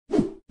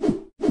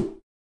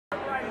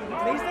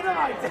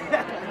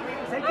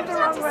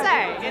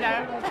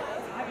Yeah.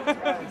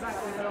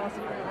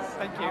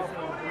 Thank you.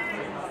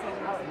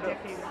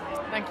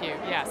 Thank you.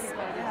 Yes.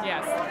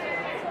 Yes.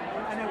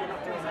 I know we're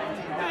not doing that.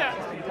 Yeah.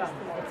 Done,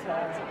 but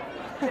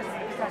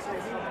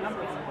congratulations on the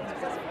number of awards.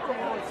 Just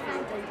awards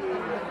for debut.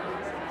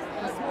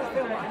 A small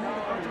film, I know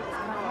the budget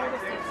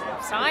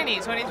was Tiny,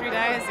 23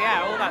 days,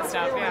 yeah, all that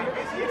stuff, yeah.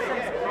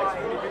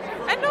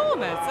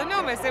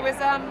 Enormous. It was,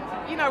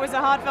 you know, it was a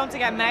hard film to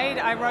get made.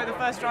 I wrote the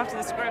first draft of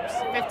the script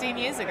 15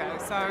 years ago,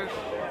 so,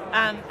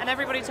 and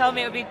everybody told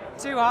me it would be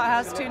too art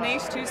house, too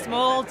niche, too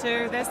small,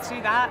 too this,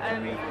 too that,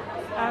 and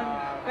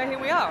but here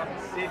we are,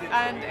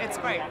 and it's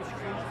great.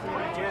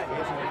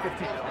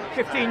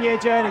 15-year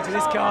journey to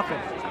this carpet.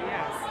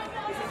 Yes.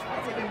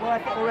 Has it been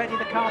worth it already,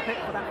 the carpet,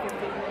 for that 15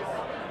 years?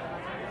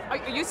 Are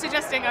you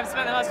suggesting I've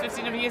spent the last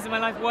 15 years of my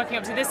life working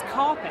up to this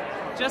carpet?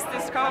 Just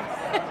this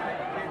carpet?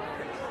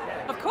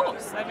 Of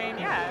course. I mean,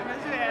 yeah.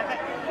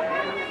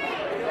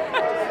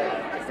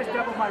 It's just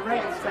double my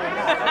rate saying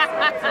that.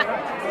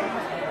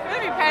 You're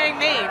going to be paying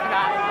me for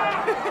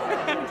that.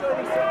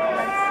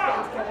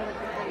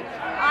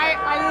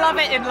 I love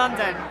it in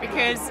London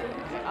because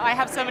I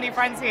have so many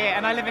friends here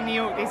and I live in New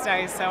York these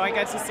days, so I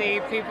get to see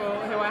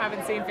people who I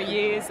haven't seen for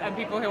years and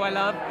people who I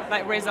love,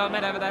 like Riz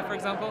Ahmed over there, for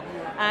example.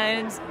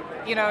 And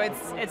you know,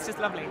 it's just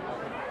lovely.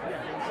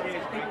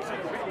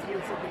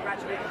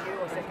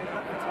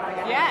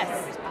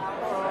 Yes.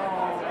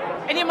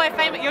 And you're my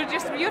famous.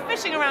 You're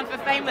fishing around for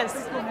famous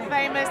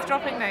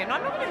dropping name.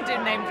 I'm not going to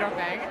do name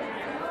dropping.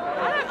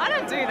 I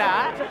don't do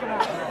that.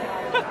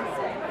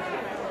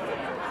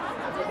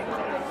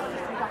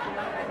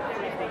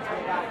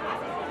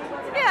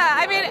 Yeah,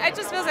 I mean, it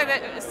just feels like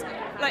that.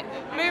 Like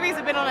movies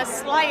have been on a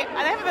slight,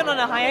 they haven't been on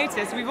a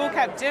hiatus, we've all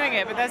kept doing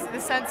it, but there's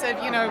the sense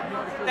of, you know,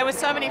 there were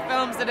so many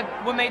films that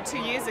were made 2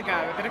 years ago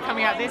that are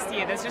coming out this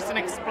year. There's just an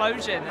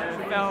explosion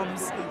of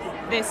films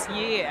this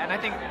year, and I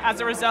think as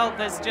a result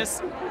we're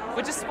just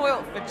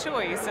spoiled for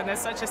choice, and there's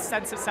such a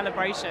sense of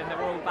celebration that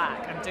we're all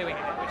back and doing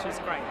it, which is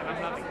great, and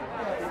I'm loving it.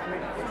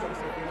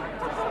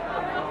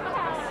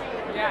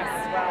 Yes.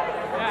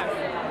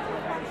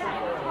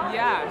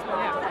 Yeah.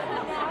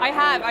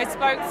 I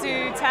spoke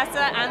to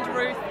Tessa and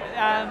Ruth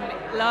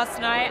last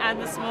night and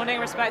this morning,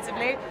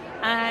 respectively,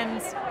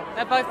 and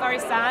they're both very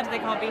sad they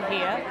can't be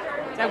here.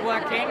 They're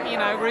working, you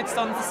know, Ruth's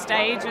on the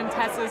stage and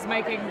Tessa's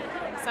making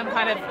some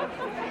kind of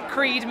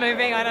Creed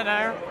movie, I don't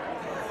know.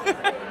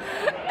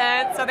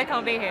 And so they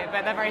can't be here,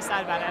 but they're very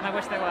sad about it, and I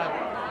wish they were.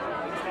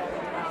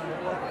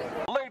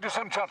 Ladies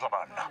and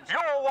gentlemen,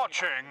 you're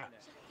watching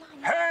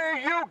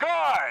Hey You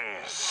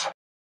Guys!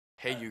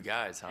 Hey You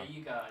Guys, huh? Hey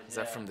You Guys. Is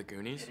that from the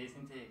Goonies? It is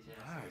indeed,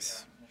 yeah.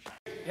 Nice.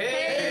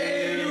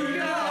 Hey